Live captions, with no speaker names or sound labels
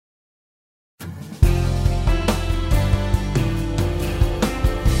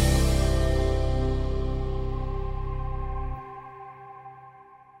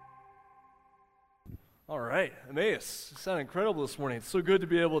All right, Emmaus, you sound incredible this morning. It's so good to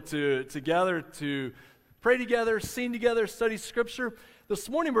be able to gather, to pray together, sing together, study Scripture. This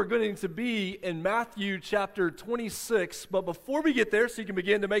morning we're going to be in Matthew chapter 26, but before we get there, so you can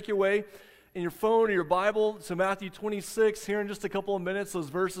begin to make your way in your phone or your Bible to Matthew 26, here in just a couple of minutes, those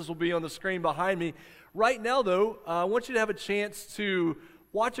verses will be on the screen behind me. Right now, though, I want you to have a chance to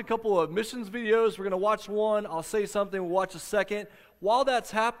watch a couple of missions videos. We're going to watch one, I'll say something, we'll watch a second. While that's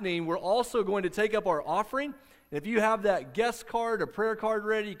happening, we're also going to take up our offering. And if you have that guest card or prayer card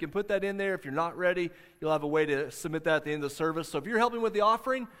ready, you can put that in there. If you're not ready, you'll have a way to submit that at the end of the service. So if you're helping with the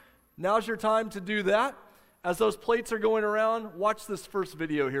offering, now's your time to do that. As those plates are going around, watch this first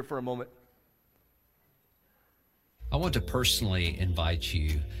video here for a moment. I want to personally invite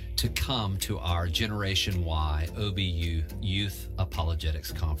you to come to our Generation Y OBU Youth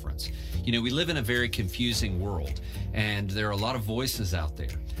Apologetics Conference. You know, we live in a very confusing world, and there are a lot of voices out there.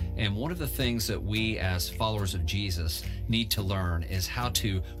 And one of the things that we as followers of Jesus need to learn is how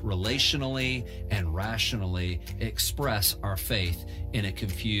to relationally and rationally express our faith in a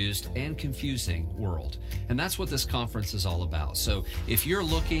confused and confusing world. And that's what this conference is all about. So if you're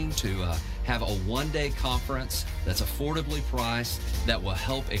looking to have a one-day conference that's affordably priced, that will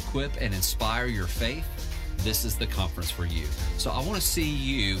help equip and inspire your faith, this is the conference for you. So I want to see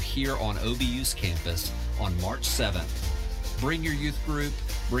you here on OBU's campus on March 7th. Bring your youth group,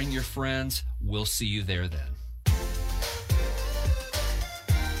 bring your friends. We'll see you there then.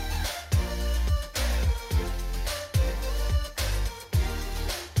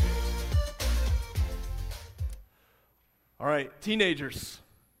 All right, teenagers,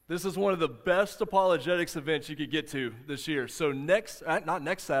 this is one of the best apologetics events you could get to this year. So not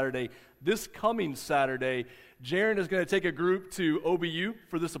next Saturday, this coming Saturday, Jaron is going to take a group to OBU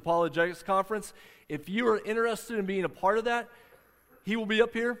for this apologetics conference. If you are interested in being a part of that, he will be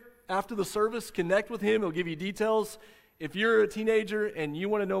up here after the service. Connect with him. He'll give you details. If you're a teenager and you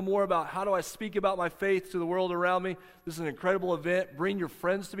want to know more about how do I speak about my faith to the world around me, this is an incredible event. Bring your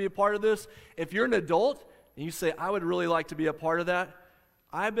friends to be a part of this. If you're an adult and you say, I would really like to be a part of that,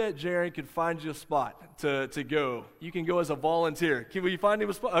 I bet Jaron could find you a spot to go. You can go as a volunteer. Will you find him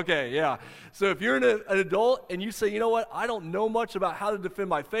a spot? Okay, yeah. So if you're an adult and you say, you know what, I don't know much about how to defend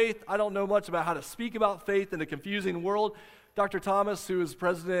my faith, I don't know much about how to speak about faith in a confusing world, Dr. Thomas, who is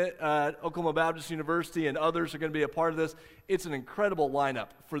president at Oklahoma Baptist University, and others are going to be a part of this. It's an incredible lineup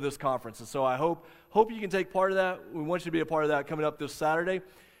for this conference. And so I hope you can take part of that. We want you to be a part of that coming up this Saturday.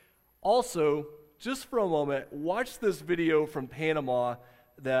 Also, just for a moment, watch this video from Panama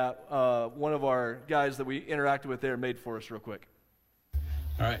that one of our guys that we interacted with there made for us real quick.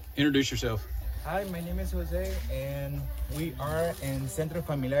 All right, introduce yourself. Hi, my name is Jose, and we are in Centro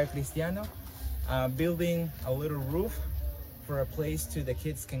Familiar Cristiano, building a little roof for a place to the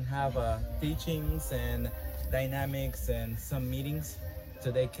kids can have teachings and dynamics and some meetings,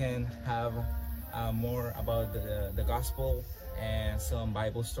 so they can have more about the gospel and some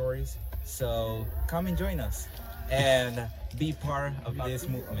Bible stories. So come and join us and be part of this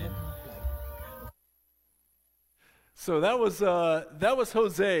movement. So that was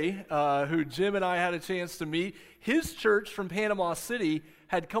Jose, who Jim and I had a chance to meet. His church from Panama City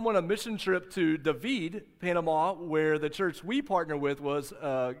had come on a mission trip to David, Panama, where the church we partner with was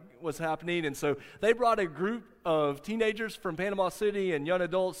happening. And so they brought a group of teenagers from Panama City and young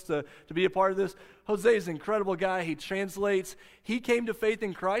adults to be a part of this. Jose is an incredible guy. He translates. He came to faith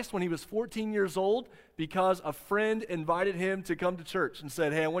in Christ when he was 14 years old because a friend invited him to come to church and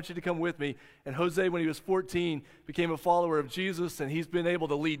said, hey, I want you to come with me. And Jose, when he was 14, became a follower of Jesus, and he's been able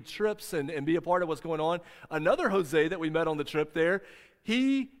to lead trips and be a part of what's going on. Another Jose that we met on the trip there,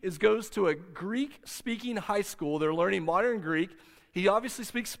 he goes to a Greek-speaking high school. They're learning modern Greek. He obviously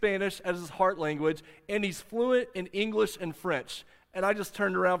speaks Spanish as his heart language, and he's fluent in English and French. And I just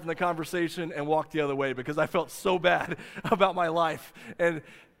turned around from the conversation and walked the other way because I felt so bad about my life. And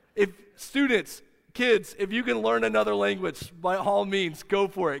if students, kids, if you can learn another language, by all means, go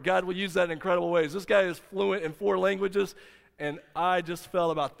for it. God will use that in incredible ways. This guy is fluent in 4 languages, and I just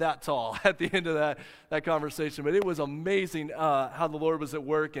felt about that tall at the end of that conversation. But it was amazing how the Lord was at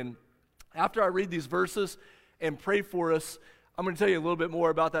work. And after I read these verses and pray for us, I'm going to tell you a little bit more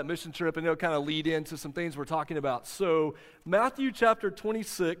about that mission trip, and it'll kind of lead into some things we're talking about. So Matthew chapter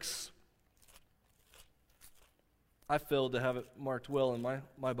 26. I failed to have it marked well in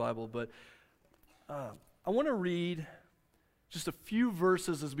my Bible, but I want to read just a few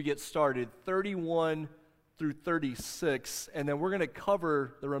verses as we get started, 31 through 36, and then we're going to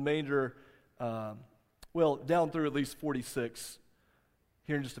cover the remainder, down through at least 46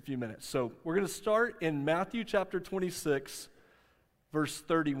 here in just a few minutes. So we're going to start in Matthew chapter 26, verse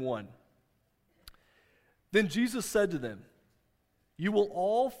 31. Then Jesus said to them, "You will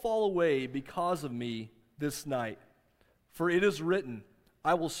all fall away because of me this night. For it is written,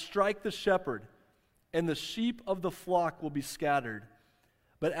 I will strike the shepherd, and the sheep of the flock will be scattered.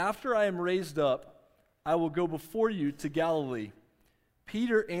 But after I am raised up, I will go before you to Galilee."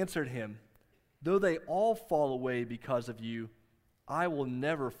 Peter answered him, "Though they all fall away because of you, I will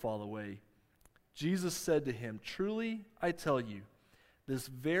never fall away." Jesus said to him, "Truly I tell you, this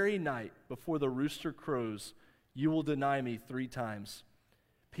very night before the rooster crows, you will deny me 3 times.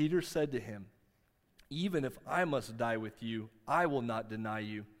 Peter said to him, "Even if I must die with you, I will not deny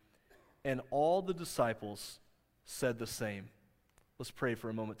you." And all the disciples said the same. Let's pray for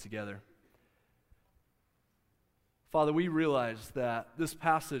a moment together. Father, we realize that this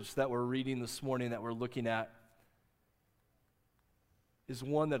passage that we're reading this morning, that we're looking at, is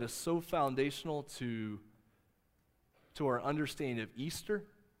one that is so foundational to our understanding of Easter,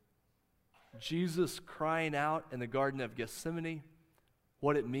 Jesus crying out in the Garden of Gethsemane,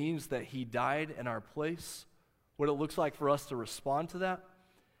 what it means that he died in our place, what it looks like for us to respond to that.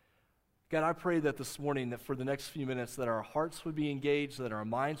 God, I pray that this morning, that for the next few minutes, that our hearts would be engaged, that our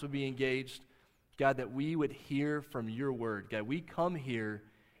minds would be engaged. God, that we would hear from your word. God, we come here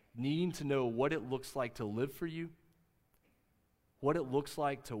needing to know what it looks like to live for you, what it looks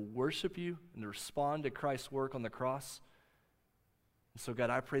like to worship you and to respond to Christ's work on the cross. And so, God,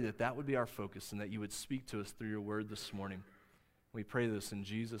 I pray that that would be our focus and that you would speak to us through your word this morning. We pray this in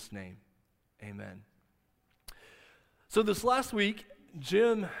Jesus' name. Amen. So this last week,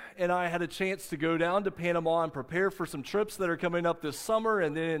 Jim and I had a chance to go down to Panama and prepare for some trips that are coming up this summer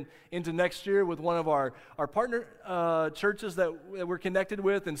and then into next year with one of our partner churches that we're connected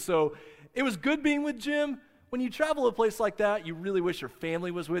with. And so it was good being with Jim. When you travel a place like that, you really wish your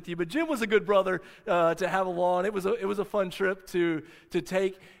family was with you. But Jim was a good brother to have along. It was a fun trip to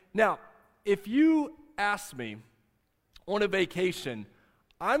take. Now, if you ask me on a vacation,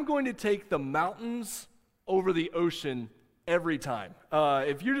 I'm going to take the mountains over the ocean every time.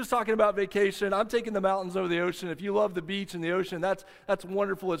 If you're just talking about vacation, I'm taking the mountains over the ocean. If you love the beach and the ocean, that's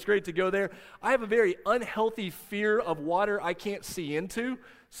wonderful. It's great to go there. I have a very unhealthy fear of water I can't see into.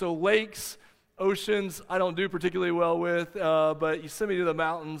 So lakes, oceans, I don't do particularly well with, but you send me to the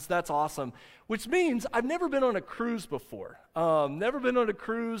mountains, that's awesome. Which means I've never been on a cruise before. Never been on a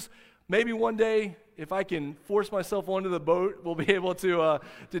cruise. Maybe one day, if I can force myself onto the boat, we'll be able to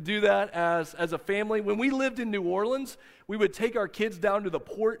do that as a family. When we lived in New Orleans, we would take our kids down to the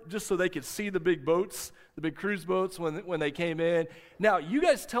port just so they could see the big boats, the big cruise boats when they came in. Now, you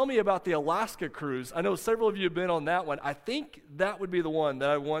guys tell me about the Alaska cruise. I know several of you have been on that one. I think that would be the one that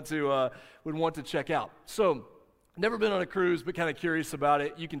I would want to check out. So, never been on a cruise, but kind of curious about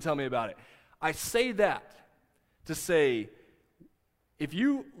it. You can tell me about it. I say that to say, if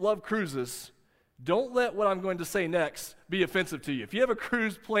you love cruises, don't let what I'm going to say next be offensive to you. If you have a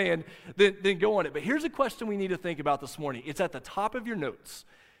cruise planned, then go on it. But here's a question we need to think about this morning. It's at the top of your notes.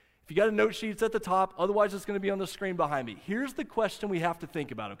 If you got a note sheet, it's at the top. Otherwise, it's going to be on the screen behind me. Here's the question we have to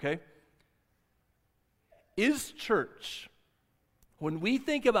think about, okay? Is church, when we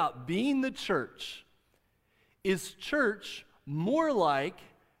think about being the church, is church more like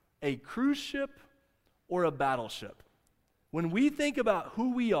a cruise ship or a battleship? When we think about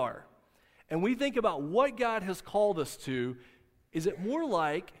who we are and we think about what God has called us to, is it more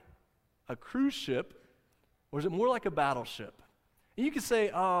like a cruise ship or is it more like a battleship? And you can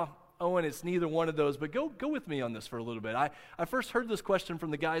say, Owen, it's neither one of those, but go with me on this for a little bit. I first heard this question from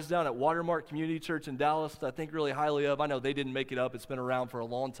the guys down at Watermark Community Church in Dallas that I think really highly of. I know they didn't make it up. It's been around for a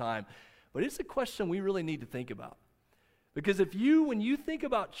long time. But it's a question we really need to think about. Because when you think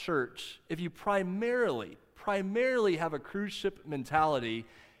about church, if you primarily have a cruise ship mentality,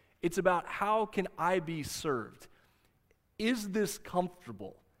 it's about how can I be served? Is this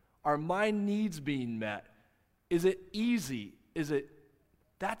comfortable? Are my needs being met? Is it easy?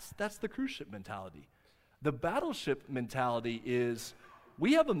 That's the cruise ship mentality. The battleship mentality is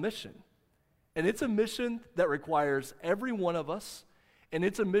we have a mission, and it's a mission that requires every one of us, and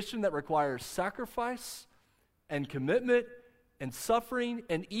it's a mission that requires sacrifice and commitment and suffering,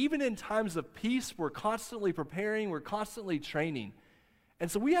 and even in times of peace, we're constantly preparing, we're constantly training.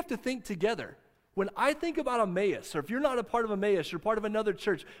 And so we have to think together. When I think about Emmaus, or if you're not a part of Emmaus, you're part of another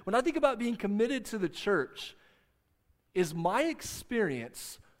church, when I think about being committed to the church, is my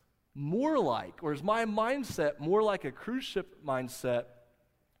experience more like, or is my mindset more like a cruise ship mindset,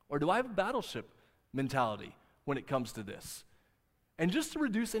 or do I have a battleship mentality when it comes to this? And just to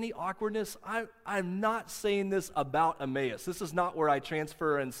reduce any awkwardness, I'm not saying this about Emmaus. This is not where I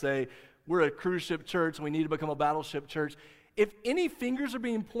transfer and say, we're a cruise ship church and we need to become a battleship church. If any fingers are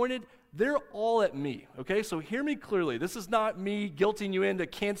being pointed, they're all at me, okay? So hear me clearly. This is not me guilting you into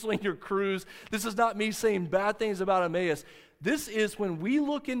canceling your cruise. This is not me saying bad things about Emmaus. This is when we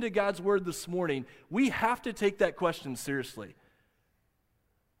look into God's word this morning, we have to take that question seriously.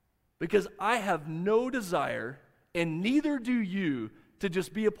 Because I have no desire, and neither do you, to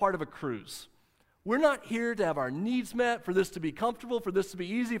just be a part of a cruise. We're not here to have our needs met, for this to be comfortable, for this to be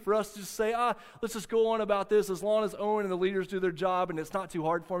easy, for us to just say, let's just go on about this as long as Owen and the leaders do their job and it's not too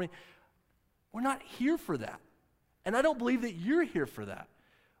hard for me. We're not here for that. And I don't believe that you're here for that.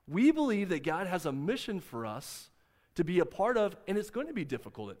 We believe that God has a mission for us to be a part of, and it's going to be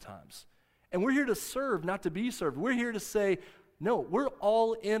difficult at times. And we're here to serve, not to be served. We're here to say, no, we're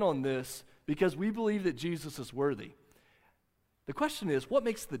all in on this because we believe that Jesus is worthy. The question is, what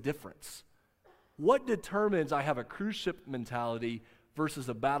makes the difference? What determines I have a cruise ship mentality versus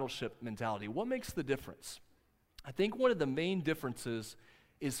a battleship mentality? What makes the difference? I think one of the main differences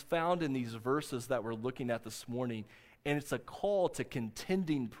is found in these verses that we're looking at this morning, and it's a call to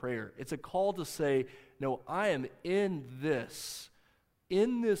contending prayer. It's a call to say, no, I am in this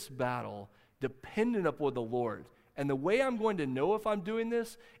battle, dependent upon the Lord. And the way I'm going to know if I'm doing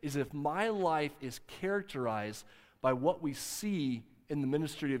this is if my life is characterized by what we see in the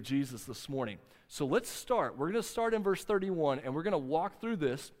ministry of Jesus this morning. So let's start. We're going to start in verse 31, and we're going to walk through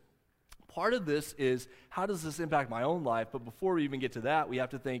this. Part of this is, how does this impact my own life? But before we even get to that, we have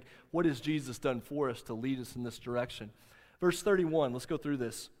to think, what has Jesus done for us to lead us in this direction? Verse 31, let's go through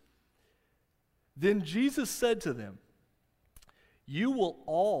this. Then Jesus said to them, "You will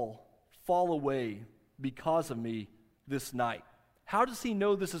all fall away because of me this night." How does he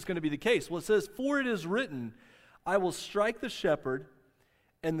know this is going to be the case? Well, it says, "For it is written, I will strike the shepherd,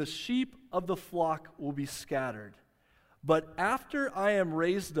 and the sheep of the flock will be scattered. But after I am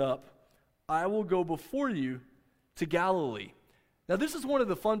raised up, I will go before you to Galilee." Now, this is one of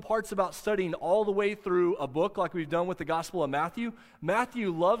the fun parts about studying all the way through a book like we've done with the Gospel of Matthew.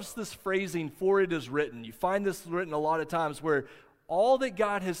 Matthew loves this phrasing, "for it is written." You find this written a lot of times where all that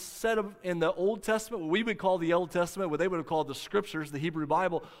God has said in the Old Testament, what we would call the Old Testament, what they would have called the Scriptures, the Hebrew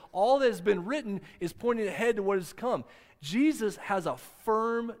Bible, all that has been written is pointing ahead to what is to come. Jesus has a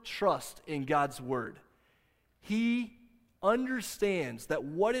firm trust in God's Word. He understands that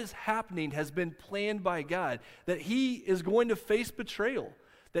what is happening has been planned by God, that he is going to face betrayal,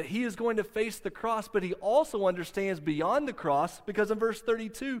 that he is going to face the cross, but he also understands beyond the cross, because in verse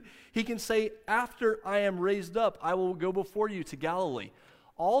 32, he can say, "After I am raised up, I will go before you to Galilee."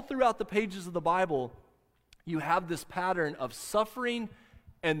 All throughout the pages of the Bible, you have this pattern of suffering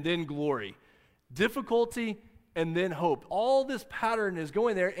and then glory, difficulty and then hope. All this pattern is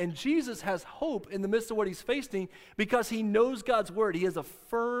going there, and Jesus has hope in the midst of what he's facing because he knows God's word. He has a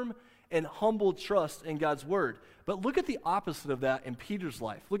firm and humble trust in God's word. But look at the opposite of that in Peter's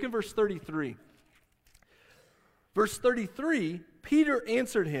life. Look at verse 33. Verse 33, Peter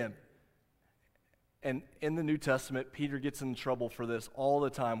answered him. And in the New Testament, Peter gets in trouble for this all the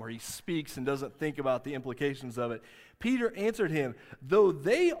time, where he speaks and doesn't think about the implications of it. Peter answered him, "Though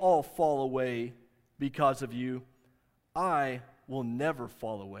they all fall away because of you, I will never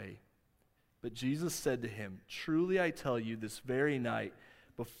fall away." But Jesus said to him, "Truly I tell you, this very night,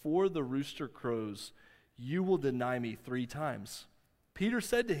 before the rooster crows, you will deny me 3 times. Peter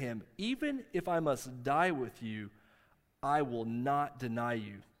said to him, "Even if I must die with you, I will not deny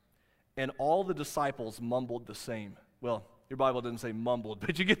you." And all the disciples mumbled the same. Well, your Bible doesn't say mumbled,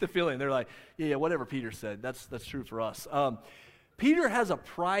 but you get the feeling. They're like, yeah, whatever Peter said, that's true for us. Peter has a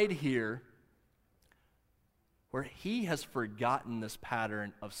pride here where he has forgotten this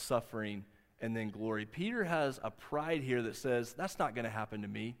pattern of suffering and then glory. Peter has a pride here that says, that's not going to happen to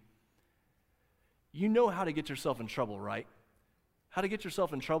me. You know how to get yourself in trouble, right? How to get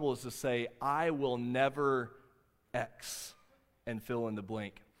yourself in trouble is to say, I will never X and fill in the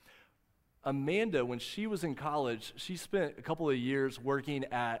blank. Amanda, when she was in college, she spent a couple of years working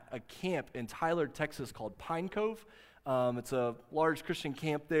at a camp in Tyler, Texas called Pine Cove. It's a large Christian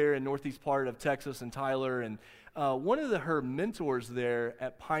camp there in northeast part of Texas and Tyler. And one of her mentors there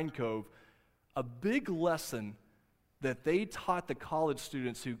at Pine Cove, a big lesson that they taught the college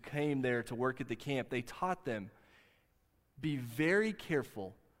students who came there to work at the camp, they taught them, be very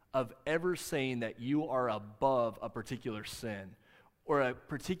careful of ever saying that you are above a particular sin or a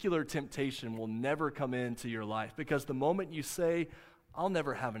particular temptation will never come into your life. Because the moment you say, I'll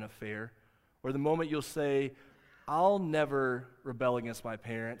never have an affair, or the moment you'll say, I'll never rebel against my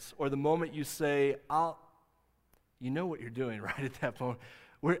parents, or the moment you say, you know what you're doing right at that point.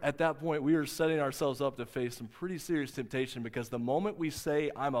 At that point, we are setting ourselves up to face some pretty serious temptation, because the moment we say,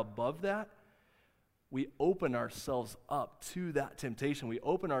 I'm above that, we open ourselves up to that temptation. We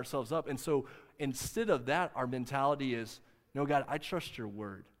open ourselves up. And so instead of that, our mentality is, no, God, I trust your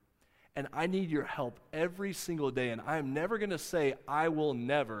word. And I need your help every single day. And I'm never going to say, I will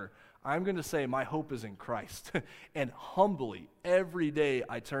never. I'm going to say, my hope is in Christ. And humbly, every day,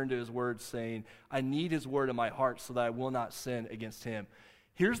 I turn to his word saying, I need his word in my heart so that I will not sin against him.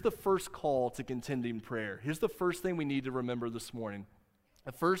 Here's the first call to contending prayer. Here's the first thing we need to remember this morning.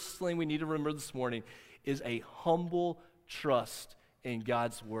 The first thing we need to remember this morning is a humble trust in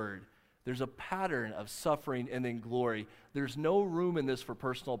God's word. There's a pattern of suffering and then glory. There's no room in this for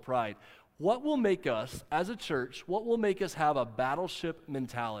personal pride. What will make us, as a church, what will make us have a battleship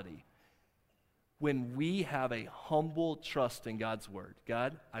mentality? When we have a humble trust in God's word.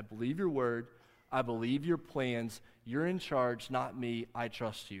 God, I believe your word. I believe your plans. You're in charge, not me. I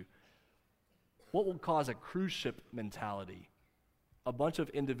trust you. What will cause a cruise ship mentality? A bunch of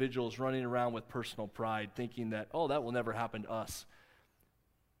individuals running around with personal pride, thinking that, oh, that will never happen to us.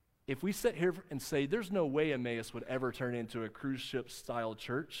 If we sit here and say, there's no way Emmaus would ever turn into a cruise ship-style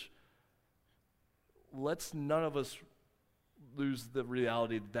church, let's none of us lose the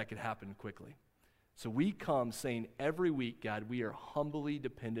reality that that could happen quickly. So we come saying every week, God, we are humbly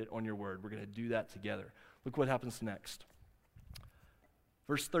dependent on your word. We're going to do that together. Look what happens next.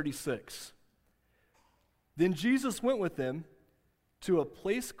 Verse 36. Then Jesus went with them to a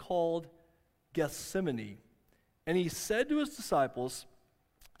place called Gethsemane, and he said to his disciples,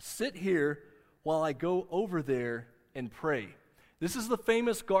 sit here while I go over there and pray. This is the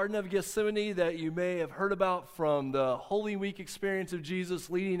famous Garden of Gethsemane that you may have heard about from the Holy Week experience of Jesus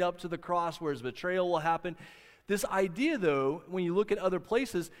leading up to the cross where his betrayal will happen. This idea, though, when you look at other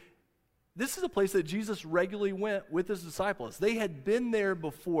places, this is a place that Jesus regularly went with his disciples. They had been there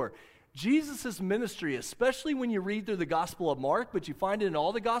before. Jesus' ministry, especially when you read through the Gospel of Mark, but you find it in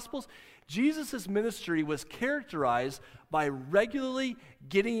all the Gospels, Jesus' ministry was characterized by regularly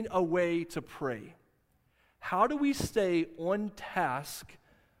getting away to pray. How do we stay on task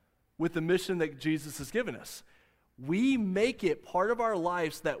with the mission that Jesus has given us? We make it part of our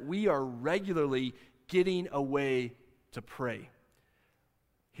lives that we are regularly getting away to pray.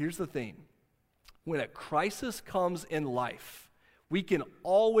 Here's the thing. When a crisis comes in life, we can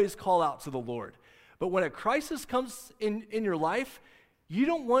always call out to the Lord. But when a crisis comes in your life, you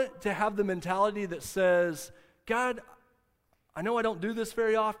don't want to have the mentality that says, God, I know I don't do this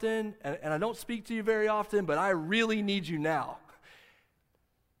very often, and I don't speak to you very often, but I really need you now.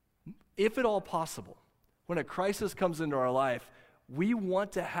 If at all possible, when a crisis comes into our life, we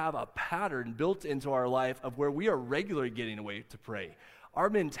want to have a pattern built into our life of where we are regularly getting away to pray. Our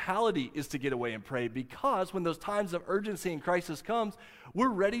mentality is to get away and pray because when those times of urgency and crisis comes, we're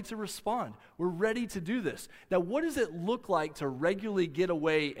ready to respond. We're ready to do this. Now, what does it look like to regularly get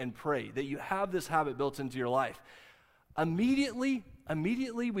away and pray, that you have this habit built into your life? Immediately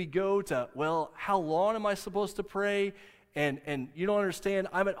we go to, well, how long am I supposed to pray? And you don't understand,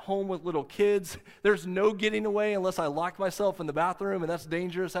 I'm at home with little kids. There's no getting away unless I lock myself in the bathroom, and that's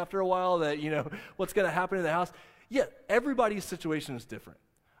dangerous after a while that, what's going to happen in the house. Yeah, everybody's situation is different.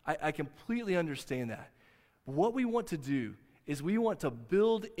 I completely understand that. But what we want to do is we want to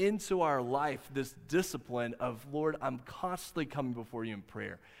build into our life this discipline of, Lord, I'm constantly coming before you in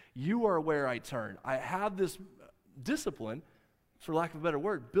prayer. You are where I turn. I have this discipline, for lack of a better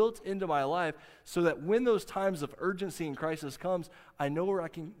word, built into my life so that when those times of urgency and crisis comes, I know where I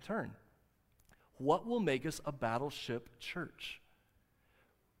can turn. What will make us a battleship church?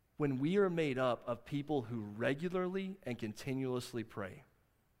 When we are made up of people who regularly and continuously pray.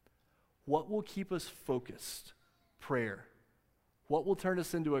 What will keep us focused? Prayer. What will turn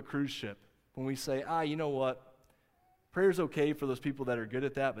us into a cruise ship when we say, you know what? Prayer's okay for those people that are good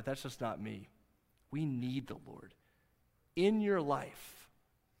at that, but that's just not me. We need the Lord. In your life,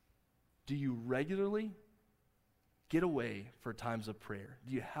 do you regularly get away for times of prayer?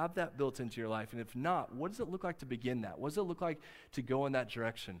 Do you have that built into your life? And if not, what does it look like to begin that? What does it look like to go in that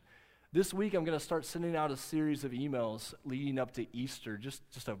direction? This week, I'm going to start sending out a series of emails leading up to Easter, just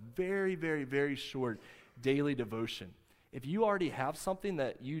a very, very, very short daily devotion. If you already have something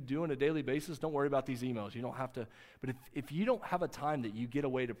that you do on a daily basis, don't worry about these emails. You don't have to. But if you don't have a time that you get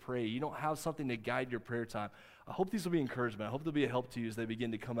away to pray, you don't have something to guide your prayer time, I hope these will be encouragement. I hope they'll be a help to you as they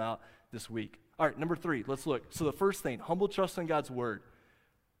begin to come out this week. All right, number 3, let's look. So the first thing, humble trust in God's word.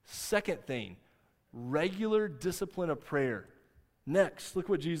 Second thing, regular discipline of prayer. Next, look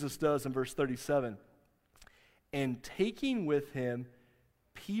what Jesus does in verse 37. And taking with him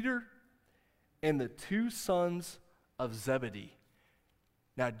Peter and the 2 sons of Zebedee.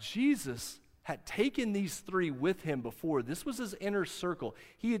 Now, Jesus had taken these three with him before. This was his inner circle.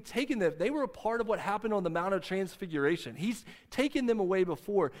 He had taken them. They were a part of what happened on the Mount of Transfiguration. He's taken them away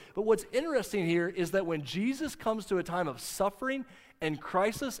before. But what's interesting here is that when Jesus comes to a time of suffering and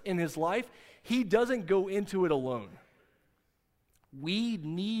crisis in his life, he doesn't go into it alone. We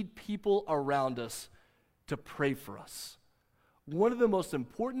need people around us to pray for us. One of the most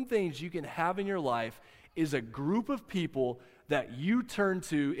important things you can have in your life is a group of people that you turn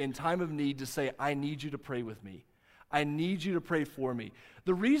to in time of need to say, I need you to pray with me. I need you to pray for me.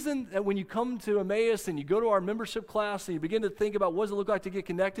 The reason that when you come to Emmaus and you go to our membership class and you begin to think about what does it look like to get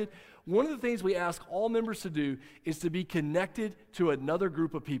connected, one of the things we ask all members to do is to be connected to another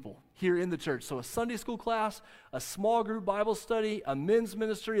group of people here in the church. So a Sunday school class, a small group Bible study, a men's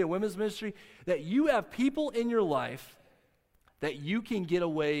ministry, a women's ministry, that you have people in your life that you can get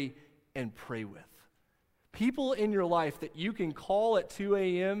away and pray with. People in your life that you can call at 2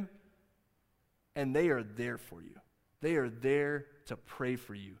 a.m. and they are there for you. They are there to pray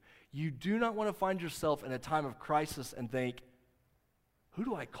for you. You do not want to find yourself in a time of crisis and think, who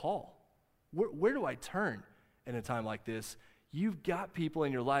do I call? Where do I turn in a time like this? You've got people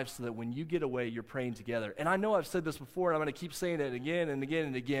in your life so that when you get away, you're praying together. And I know I've said this before, and I'm going to keep saying it again and again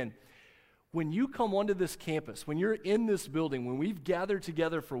and again. When you come onto this campus, when you're in this building, when we've gathered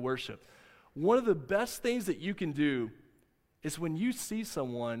together for worship, one of the best things that you can do is when you see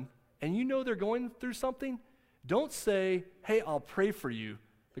someone and you know they're going through something, don't say, hey, I'll pray for you,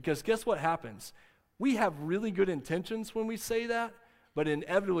 because guess what happens? We have really good intentions when we say that, but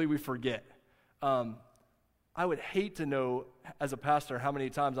inevitably we forget. I would hate to know as a pastor how many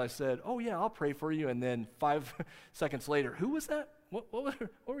times I said, oh yeah, I'll pray for you, and then 5 seconds later, who was that? What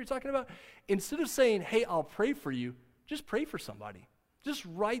were you talking about? Instead of saying, hey, I'll pray for you, just pray for somebody. Just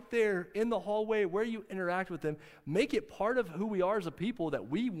right there in the hallway where you interact with them, make it part of who we are as a people, that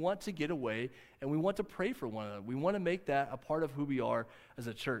we want to get away and we want to pray for one another. We want to make that a part of who we are as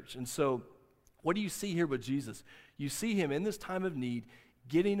a church. And so what do you see here with Jesus? You see him in this time of need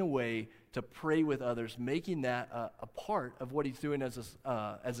getting away to pray with others, making that a part of what he's doing as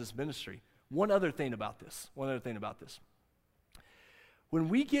his ministry. One other thing about this. When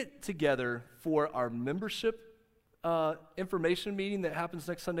we get together for our membership information meeting that happens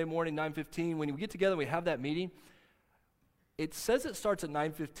next Sunday morning, 9:15. When we get together and we have that meeting, it says it starts at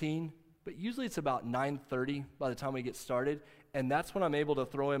 9:15, but usually it's about 9:30 by the time we get started, and that's when I'm able to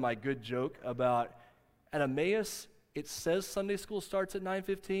throw in my good joke about, at Emmaus, it says Sunday school starts at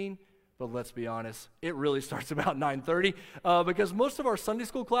 9:15, but let's be honest, it really starts about 9:30, because most of our Sunday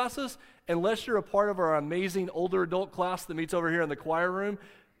school classes, unless you're a part of our amazing older adult class that meets over here in the choir room,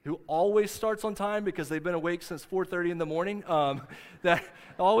 who always starts on time because they've been awake since 4:30 in the morning, that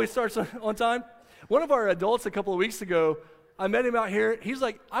always starts on time. One of our adults a couple of weeks ago, I met him out here. He's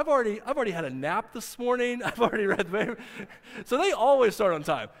like, I've already had a nap this morning. I've already read the paper. So they always start on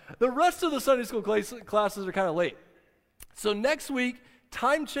time. The rest of the Sunday school classes are kind of late. So next week,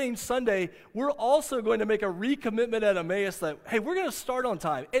 Time Change Sunday, we're also going to make a recommitment at Emmaus that, hey, we're going to start on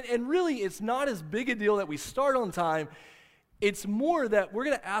time. And really, it's not as big a deal that we start on time. It's more that we're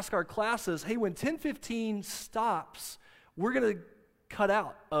going to ask our classes, hey, when 10:15 stops, we're going to cut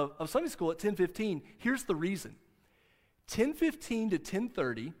out of Sunday school at 10:15. Here's the reason. 10:15 to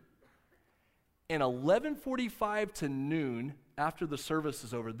 10:30 and 11:45 to noon after the service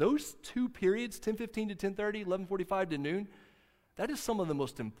is over. Those two periods, 10:15 to 10:30, 11:45 to noon, that is some of the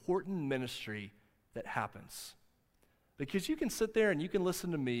most important ministry that happens. Because you can sit there and you can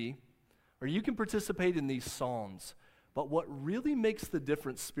listen to me, or you can participate in these songs. But what really makes the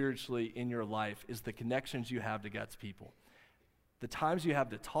difference spiritually in your life is the connections you have to God's people. The times you have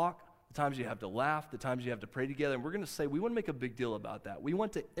to talk, the times you have to laugh, the times you have to pray together. And we're going to say we want to make a big deal about that. We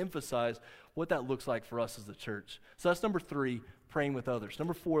want to emphasize what that looks like for us as a church. So that's number 3, praying with others.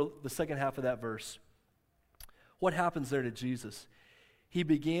 Number 4, the second half of that verse. What happens there to Jesus? He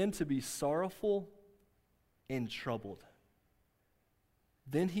began to be sorrowful and troubled.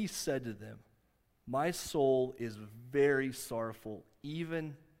 Then he said to them, my soul is very sorrowful,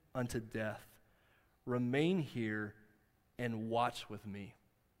 even unto death. Remain here and watch with me.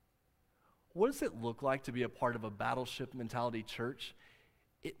 What does it look like to be a part of a battleship mentality church?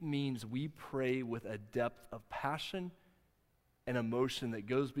 It means we pray with a depth of passion and emotion that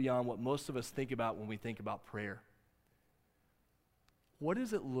goes beyond what most of us think about when we think about prayer. What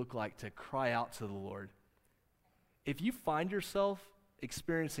does it look like to cry out to the Lord? If you find yourself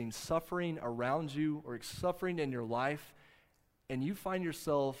experiencing suffering around you or suffering in your life, and you find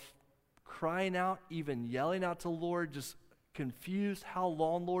yourself crying out, even yelling out to the Lord, just confused, how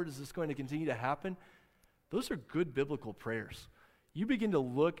long, Lord, is this going to continue to happen? Those are good biblical prayers. you begin to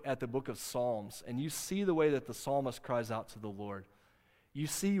look at the book of Psalms and you see the way that the psalmist cries out to the Lord. You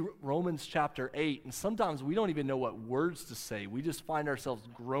see Romans chapter 8, and sometimes we don't even know what words to say. We just find ourselves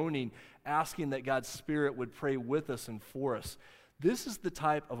groaning, asking that God's Spirit would pray with us and for us. This is the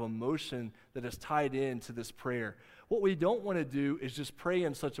type of emotion that is tied into this prayer. What we don't want to do is just pray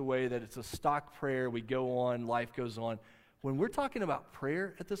in such a way that it's a stock prayer, we go on, life goes on. When we're talking about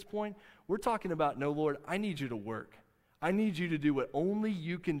prayer at this point, we're talking about, no, Lord, I need you to work. I need you to do what only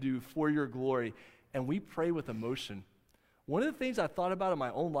you can do for your glory. And we pray with emotion. One of the things I thought about in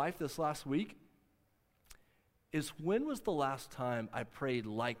my own life this last week is, when was the last time I prayed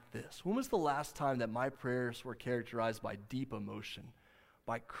like this? When was the last time that my prayers were characterized by deep emotion,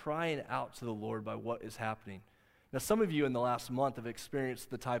 by crying out to the Lord by what is happening? Now, some of you in the last month have experienced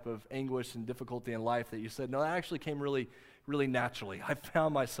the type of anguish and difficulty in life that you said, no, that actually came really, really naturally. I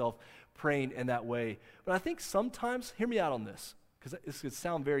found myself praying in that way. But I think sometimes, hear me out on this, because this could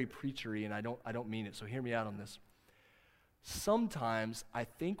sound very preachery, and I don't mean it, so hear me out on this. Sometimes I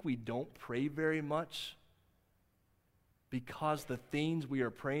think we don't pray very much because the things we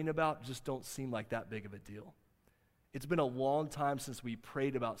are praying about just don't seem like that big of a deal. It's been a long time since we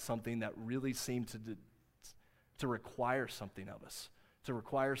prayed about something that really seemed to require something of us, to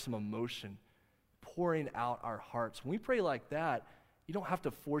require some emotion, pouring out our hearts. When we pray like that, you don't have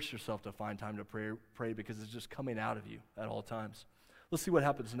to force yourself to find time to pray because it's just coming out of you at all times. Let's see what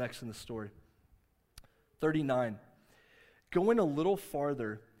happens next in the story. 39. Going a little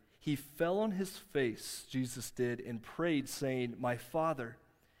farther, he fell on his face, Jesus did, and prayed, saying, My Father,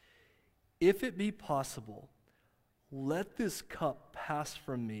 if it be possible, let this cup pass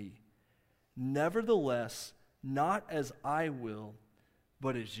from me. Nevertheless, not as I will,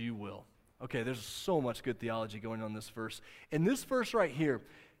 but as you will. Okay, there's so much good theology going on in this verse. In this verse right here,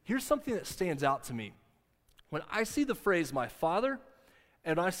 here's something that stands out to me. When I see the phrase, my Father,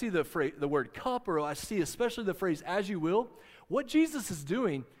 and I see the word cup, or I see especially the phrase, as you will, what Jesus is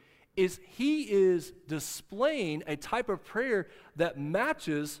doing is he is displaying a type of prayer that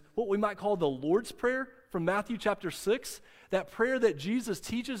matches what we might call the Lord's Prayer from Matthew chapter 6. That prayer that Jesus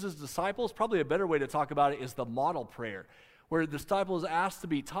teaches his disciples, probably a better way to talk about it is the model prayer, where the disciples asked to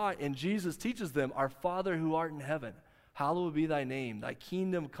be taught, and Jesus teaches them, Our Father who art in heaven, hallowed be thy name, thy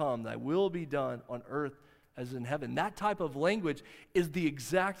kingdom come, thy will be done on earth as in heaven. That type of language is the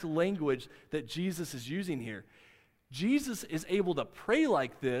exact language that Jesus is using here. Jesus is able to pray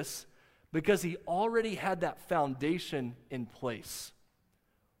like this because he already had that foundation in place.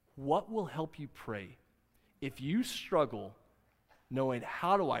 What will help you pray? If you struggle knowing,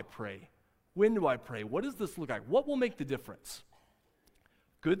 how do I pray? When do I pray? What does this look like? What will make the difference?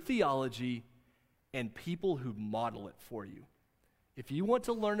 Good theology and people who model it for you. If you want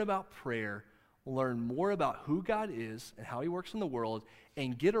to learn about prayer, learn more about who God is and how he works in the world,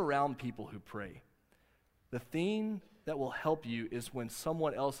 and get around people who pray. The thing that will help you is when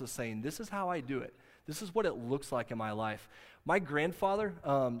someone else is saying, this is how I do it. This is what it looks like in my life. My grandfather,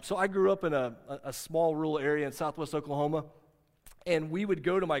 so I grew up in a small rural area in southwest Oklahoma, and we would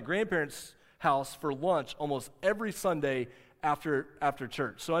go to my grandparents' house for lunch almost every Sunday after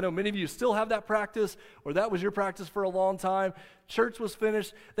church. So I know many of you still have that practice, or that was your practice for a long time. Church was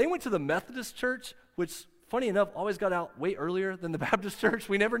finished. They went to the Methodist church, which, funny enough, always got out way earlier than the Baptist church.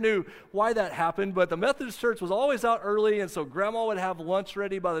 We never knew why that happened, but the Methodist church was always out early, and so Grandma would have lunch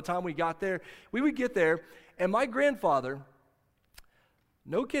ready by the time we got there. We would get there, and my grandfather,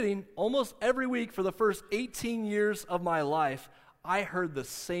 no kidding, almost every week for the first 18 years of my life, I heard the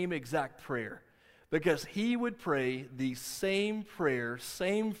same exact prayer, because he would pray the same prayer,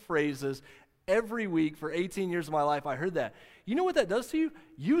 same phrases every week for 18 years of my life. I heard that. You know what that does to you?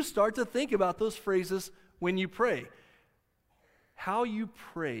 You start to think about those phrases when you pray. How you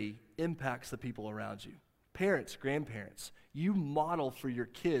pray impacts the people around you. Parents, grandparents, you model for your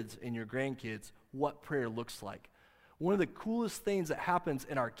kids and your grandkids what prayer looks like. One of the coolest things that happens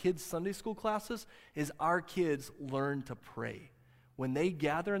in our kids' Sunday school classes is our kids learn to pray. When they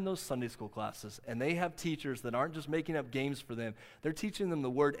gather in those Sunday school classes and they have teachers that aren't just making up games for them, they're teaching them the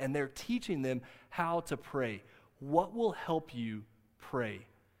word and they're teaching them how to pray. What will help you pray?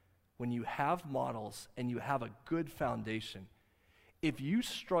 When you have models and you have a good foundation. If you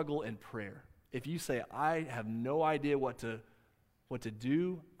struggle in prayer, if you say, I have no idea what to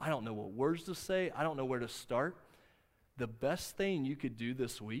do, I don't know what words to say, I don't know where to start, the best thing you could do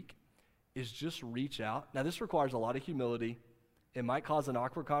this week is just reach out. Now, this requires a lot of humility. It might cause an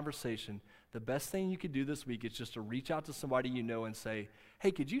awkward conversation. The best thing you could do this week is just to reach out to somebody you know and say,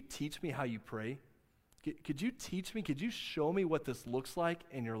 hey, could you teach me how you pray? Could you teach me? Could you show me what this looks like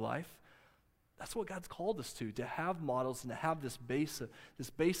in your life? That's what God's called us to have models and to have this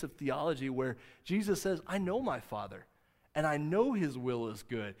base of theology where Jesus says, I know my Father, and I know his will is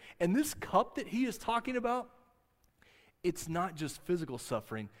good. And this cup that he is talking about, it's not just physical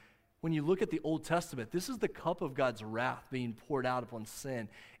suffering. When you look at the Old Testament, this is the cup of God's wrath being poured out upon sin.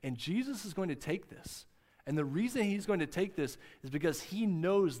 And Jesus is going to take this. And the reason he's going to take this is because he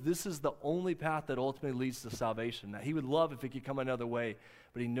knows this is the only path that ultimately leads to salvation. Now, he would love if it could come another way,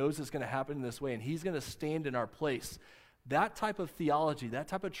 but he knows it's going to happen in this way, and he's going to stand in our place. That type of theology, that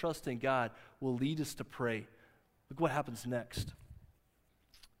type of trust in God will lead us to pray. Look what happens next.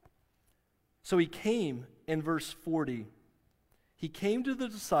 So he came in verse 40. He came to the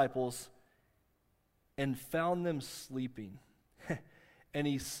disciples and found them sleeping. And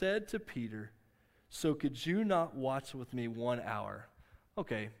he said to Peter, so could you not watch with me 1 hour?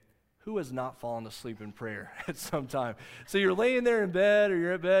 Okay, who has not fallen asleep in prayer at some time? So you're laying there in bed or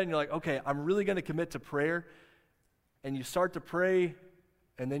you're in bed and you're like, okay, I'm really going to commit to prayer. And you start to pray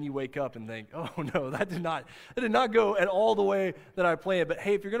and then you wake up and think, oh no, that did not go at all the way that I planned. But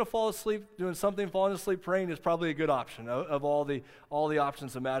hey, if you're going to fall asleep doing something, falling asleep praying is probably a good option of all the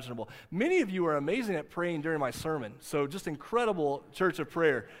options imaginable. Many of you are amazing at praying during my sermon. So just incredible church of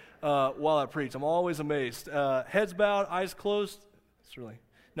prayer. While I preach. I'm always amazed. Heads bowed, eyes closed. It's really,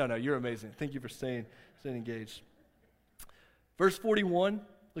 no, you're amazing. Thank you for staying engaged. Verse 41,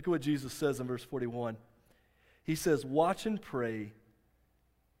 look at what Jesus says in verse 41. He says, watch and pray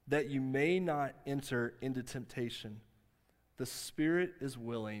that you may not enter into temptation. The spirit is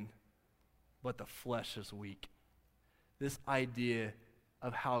willing, but the flesh is weak. This idea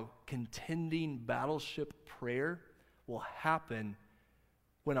of how contending battleship prayer will happen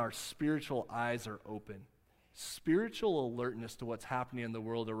when our spiritual eyes are open. Spiritual alertness to what's happening in the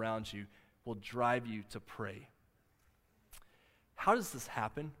world around you will drive you to pray. How does this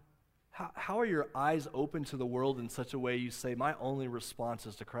happen? How are your eyes open to the world in such a way you say, my only response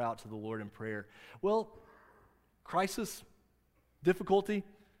is to cry out to the Lord in prayer? Well, crisis, difficulty,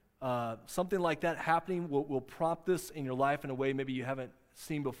 something like that happening will prompt this in your life in a way maybe you haven't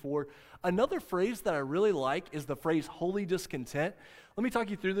seen before. Another phrase that I really like is the phrase holy discontent. Let me talk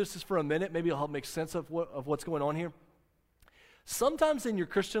you through this just for a minute. Maybe it'll help make sense of what's going on here. Sometimes in your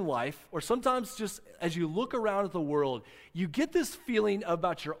Christian life, or sometimes just as you look around at the world, you get this feeling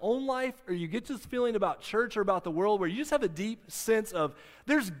about your own life, or you get this feeling about church or about the world where you just have a deep sense of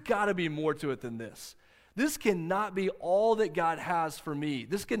there's got to be more to it than this. This cannot be all that God has for me.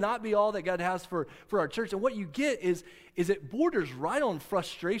 This cannot be all that God has for our church. And what you get is it borders right on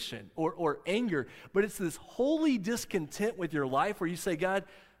frustration or anger, but it's this holy discontent with your life where you say, God,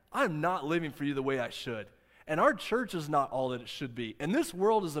 I'm not living for you the way I should. And our church is not all that it should be. And this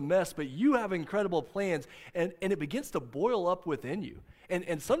world is a mess, but you have incredible plans, and it begins to boil up within you.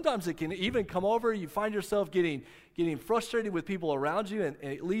 And sometimes it can even come over. You find yourself getting frustrated with people around you, and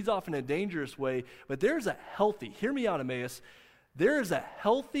it leads off in a dangerous way. But there's a healthy, hear me out, Emmaus, there is a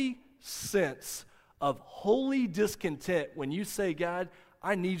healthy sense of holy discontent when you say, God,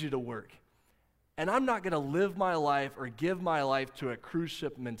 I need you to work. And I'm not going to live my life or give my life to a cruise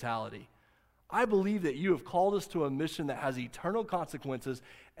ship mentality. I believe that you have called us to a mission that has eternal consequences,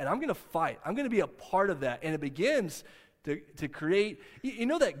 and I'm going to fight. I'm going to be a part of that. And it begins to create, you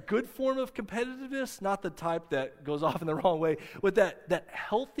know, that good form of competitiveness, not the type that goes off in the wrong way, with that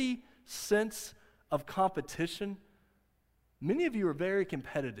healthy sense of competition. Many of you are very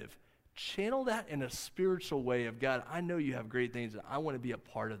competitive. Channel that in a spiritual way of, God, I know you have great things, and I want to be a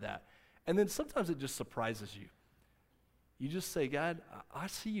part of that. And then sometimes it just surprises you. You just say, God, I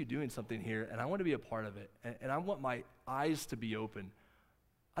see you doing something here, and I want to be a part of it. And I want my eyes to be open.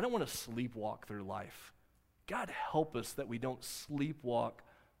 I don't want to sleepwalk through life. God, help us that we don't sleepwalk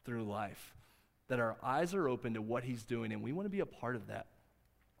through life, that our eyes are open to what he's doing, and we want to be a part of that.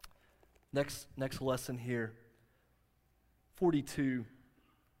 Next lesson here, 42.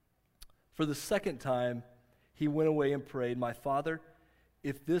 For the second time, he went away and prayed, my Father,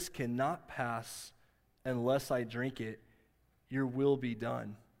 if this cannot pass unless I drink it, your will be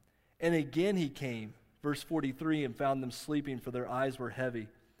done. And again he came, verse 43, and found them sleeping, for their eyes were heavy.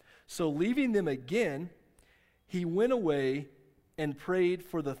 So leaving them again, he went away and prayed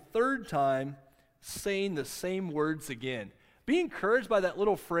for the third time, saying the same words again. Be encouraged by that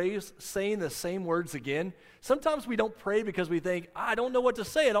little phrase, saying the same words again. Sometimes we don't pray because we think, I don't know what to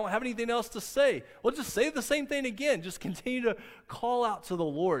say. I don't have anything else to say. Well, just say the same thing again. Just continue to call out to the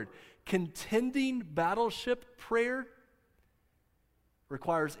Lord. Contending battleship prayer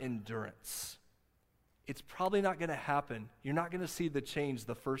requires endurance. It's probably not going to happen. You're not going to see the change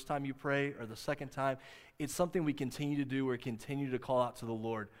the first time you pray or the second time. It's something we continue to do or continue to call out to the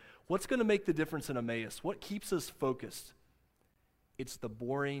Lord. What's going to make the difference in Emmaus? What keeps us focused? It's the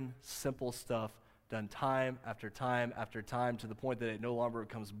boring, simple stuff done time after time after time to the point that it no longer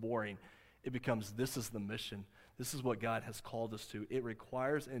becomes boring. It becomes, this is the mission. This is what God has called us to. It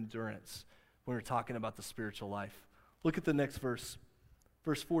requires endurance when we're talking about the spiritual life. Look at the next verse,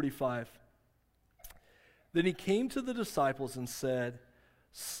 verse 45. Then he came to the disciples and said,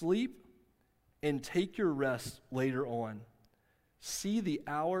 sleep and take your rest later on. See, the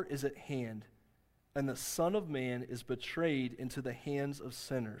hour is at hand, and the Son of Man is betrayed into the hands of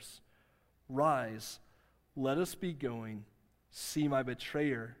sinners. Rise, let us be going. See, my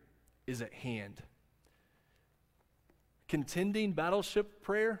betrayer is at hand. Contending battleship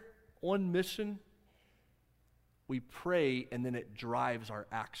prayer on mission, we pray and then it drives our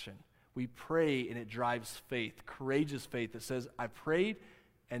action. We pray and it drives faith, courageous faith that says, I prayed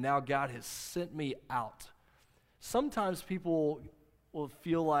and now God has sent me out. Sometimes people will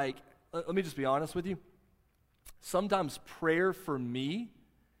feel like, let me just be honest with you. Sometimes prayer for me,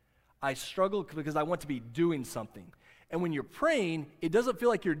 I struggle because I want to be doing something. And when you're praying, it doesn't feel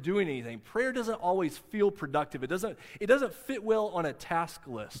like you're doing anything. Prayer doesn't always feel productive. It doesn't fit well on a task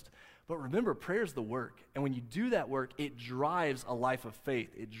list. But remember, prayer is the work. And when you do that work, it drives a life of faith.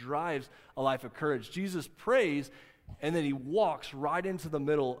 It drives a life of courage. Jesus prays, and then he walks right into the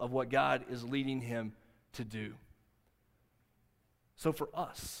middle of what God is leading him to do. So for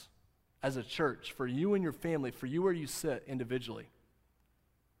us, as a church, for you and your family, for you where you sit individually,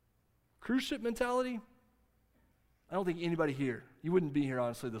 cruise ship mentality, I don't think anybody here, you wouldn't be here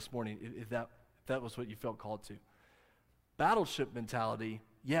honestly this morning if that was what you felt called to. Battleship mentality,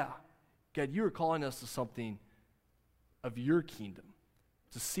 yeah, God, you are calling us to something of your kingdom,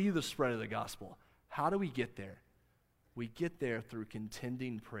 to see the spread of the gospel. How do we get there? We get there through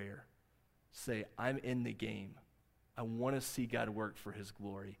contending prayer. Say, I'm in the game. I want to see God work for his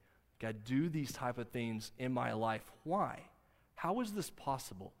glory. God, do these type of things in my life. Why? How is this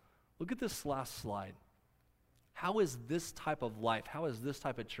possible? Look at this last slide. How is this type of life, how is this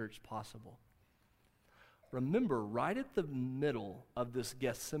type of church possible? Remember, right at the middle of this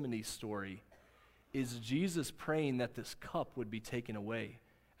Gethsemane story is Jesus praying that this cup would be taken away.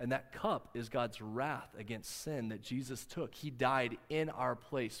 And that cup is God's wrath against sin that Jesus took. He died in our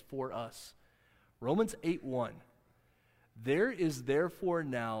place for us. Romans 8:1. There is therefore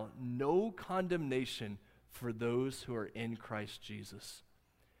now no condemnation for those who are in Christ Jesus.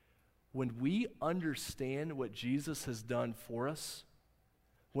 When we understand what Jesus has done for us,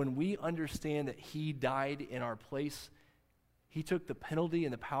 when we understand that he died in our place, he took the penalty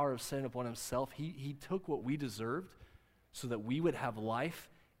and the power of sin upon himself. He took what we deserved so that we would have life.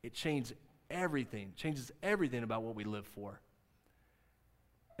 It changes everything about what we live for.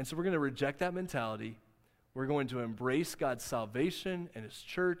 And so we're going to reject that mentality. We're going to embrace God's salvation and his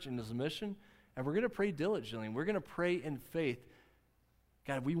church and his mission, and we're going to pray diligently. We're going to pray in faith.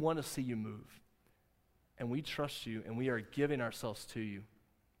 God, we want to see you move, and we trust you, and we are giving ourselves to you.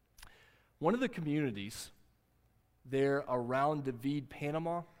 One of the communities there around David,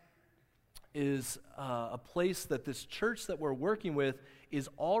 Panama, is a place that this church that we're working with is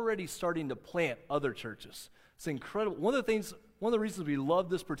already starting to plant other churches. It's incredible. One of the reasons we love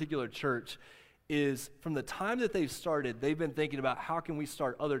this particular church is from the time that they've started, they've been thinking about how can we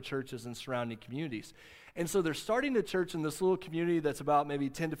start other churches in surrounding communities. And so they're starting a church in this little community that's about maybe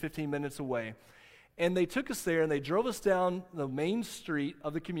 10 to 15 minutes away. And they took us there and they drove us down the main street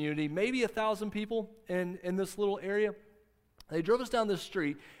of the community, maybe 1,000 people in this little area. They drove us down this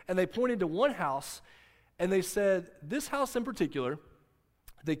street and they pointed to one house and they said, this house in particular,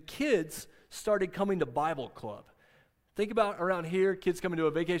 the kids started coming to Bible club. Think about around here, kids coming to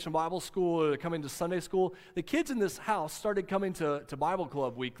a vacation Bible school or coming to Sunday school. The kids in this house started coming to Bible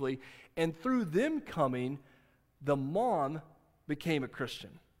club weekly, and through them coming, the mom became a Christian.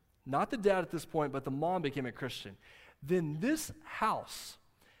 Not the dad at this point, but the mom became a Christian. Then this house,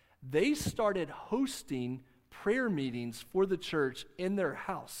 they started hosting prayer meetings for the church in their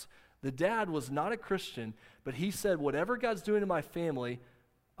house. The dad was not a Christian, but he said, whatever God's doing in my family,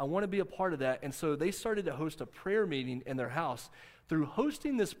 I want to be a part of that. And so they started to host a prayer meeting in their house. Through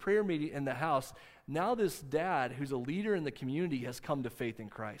hosting this prayer meeting in the house, now this dad, who's a leader in the community, has come to faith in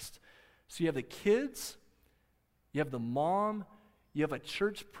Christ. So you have the kids, you have the mom, you have a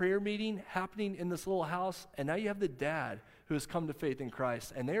church prayer meeting happening in this little house, and now you have the dad who has come to faith in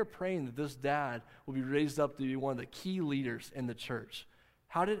Christ. And they are praying that this dad will be raised up to be one of the key leaders in the church.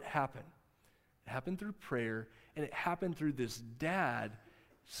 How did it happen? It happened through prayer, and it happened through this dad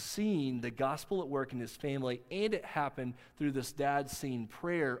seeing the gospel at work in his family, and it happened through this dad seeing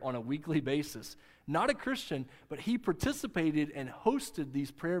prayer on a weekly basis. not a Christian, but he participated and hosted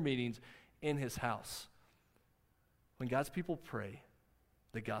these prayer meetings in his house. When God's people pray,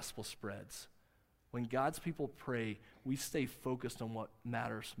 the gospel spreads. When God's people pray, we stay focused on what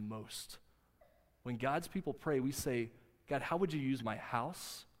matters most. When God's people pray, we say, God, how would you use my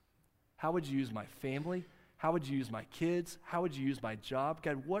house? How would you use my family? How would you use my kids? How would you use my job?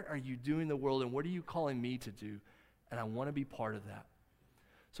 God, what are you doing in the world, and what are you calling me to do? And I want to be part of that.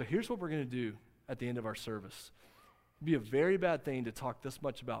 So here's what we're going to do at the end of our service. It'd be a very bad thing to talk this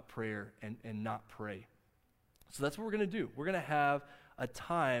much about prayer and not pray. So that's what we're going to do. We're going to have a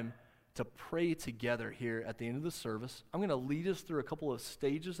time to pray together here at the end of the service. I'm going to lead us through a couple of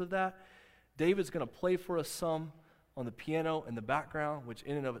stages of that. David's going to play for us some on the piano in the background, which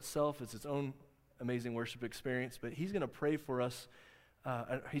in and of itself is its own amazing worship experience, but he's going to pray for us.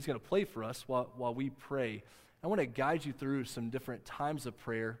 He's going to play for us while we pray. I want to guide you through some different times of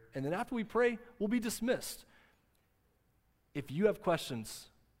prayer, and then after we pray, we'll be dismissed. If you have questions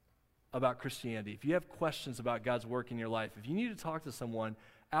about Christianity, if you have questions about God's work in your life, if you need to talk to someone,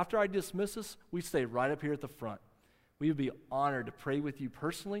 after I dismiss us, we stay right up here at the front. We would be honored to pray with you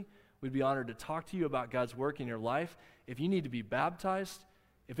personally. We'd be honored to talk to you about God's work in your life. If you need to be baptized,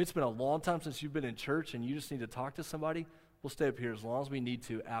 if it's been a long time since you've been in church and you just need to talk to somebody, we'll stay up here as long as we need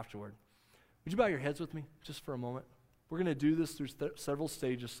to afterward. Would you bow your heads with me just for a moment? We're going to do this through several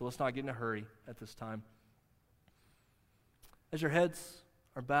stages, so let's not get in a hurry at this time. As your heads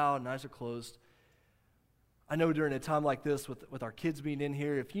are bowed and eyes are closed, I know during a time like this with our kids being in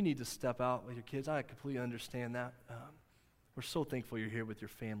here, if you need to step out with your kids, I completely understand that. We're so thankful you're here with your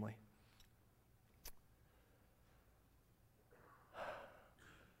family.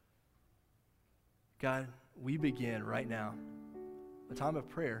 God, we begin right now a time of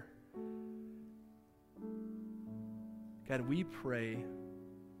prayer. God, we pray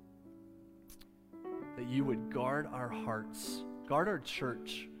that you would guard our hearts, guard our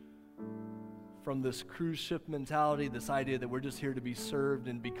church from this cruise ship mentality, this idea that we're just here to be served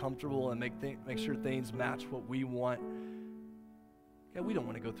and be comfortable and make sure things match what we want. God, we don't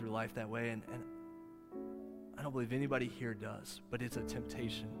want to go through life that way, and I don't believe anybody here does, but it's a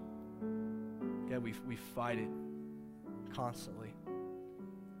temptation. God, we fight it constantly.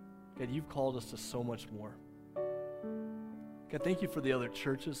 God, you've called us to so much more. God, thank you for the other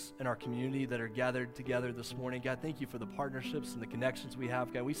churches in our community that are gathered together this morning. God, thank you for the partnerships and the connections we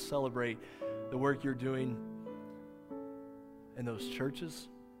have. God, we celebrate the work you're doing in those churches.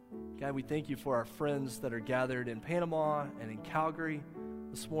 God, we thank you for our friends that are gathered in Panama and in Calgary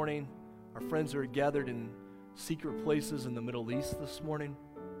this morning, our friends who are gathered in secret places in the Middle East this morning.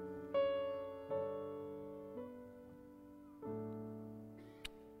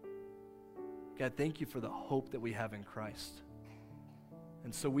 God, thank you for the hope that we have in Christ.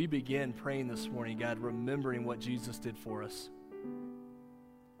 And so we begin praying this morning, God, remembering what Jesus did for us.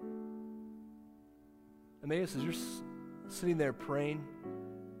 Emmaus, as you're sitting there praying,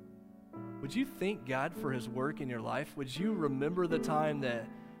 would you thank God for his work in your life? Would you remember the time that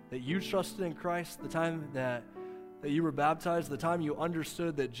you trusted in Christ, the time that you were baptized, the time you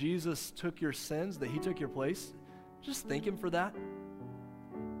understood that Jesus took your sins, that he took your place? Just thank him for that.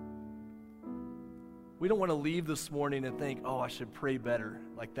 We don't want to leave this morning and think, oh, I should pray better.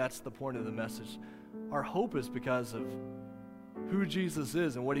 Like that's the point of the message. Our hope is because of who Jesus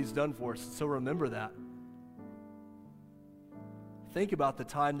is and what he's done for us. So remember that. Think about the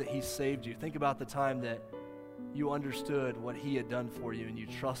time that he saved you. Think about the time that you understood what he had done for you and you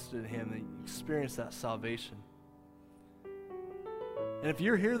trusted him and you experienced that salvation. And if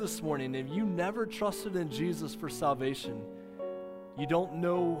you're here this morning and you never trusted in Jesus for salvation, you don't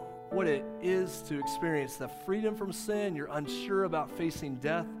know what it is to experience the freedom from sin, you're unsure about facing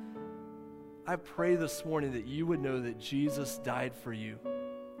death, I pray this morning that you would know that Jesus died for you.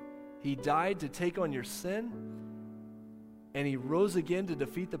 He died to take on your sin, and he rose again to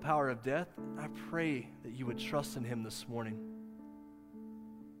defeat the power of death. I pray that you would trust in him this morning.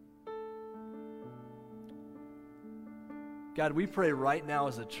 God, we pray right now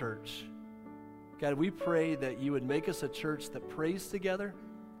as a church. God, we pray that you would make us a church that prays together.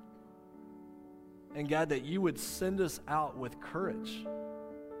 And God, that you would send us out with courage.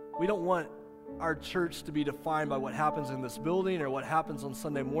 We don't want our church to be defined by what happens in this building or what happens on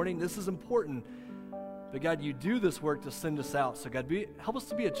Sunday morning. This is important. But God, you do this work to send us out. So God, help us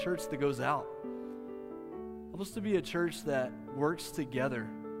to be a church that goes out. Help us to be a church that works together,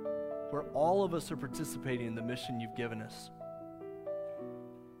 where all of us are participating in the mission you've given us.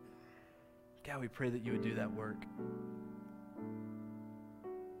 God, we pray that you would do that work.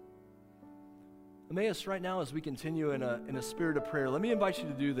 Emmaus, right now as we continue in a spirit of prayer, let me invite you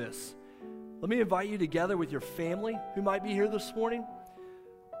to do this. let me invite you to gather with your family who might be here this morning.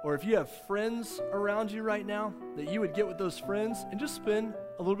 Or if you have friends around you right now, that you would get with those friends and just spend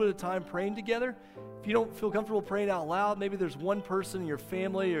a little bit of time praying together. If you don't feel comfortable praying out loud, maybe there's one person in your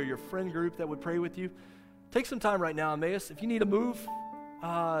family or your friend group that would pray with you. Take some time right now, Emmaus. If you need to move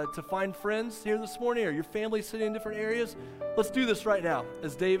to find friends here this morning, or your family sitting in different areas, let's do this right now.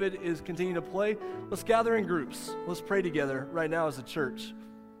 As David is continuing to play, let's gather in groups. Let's pray together right now as a church.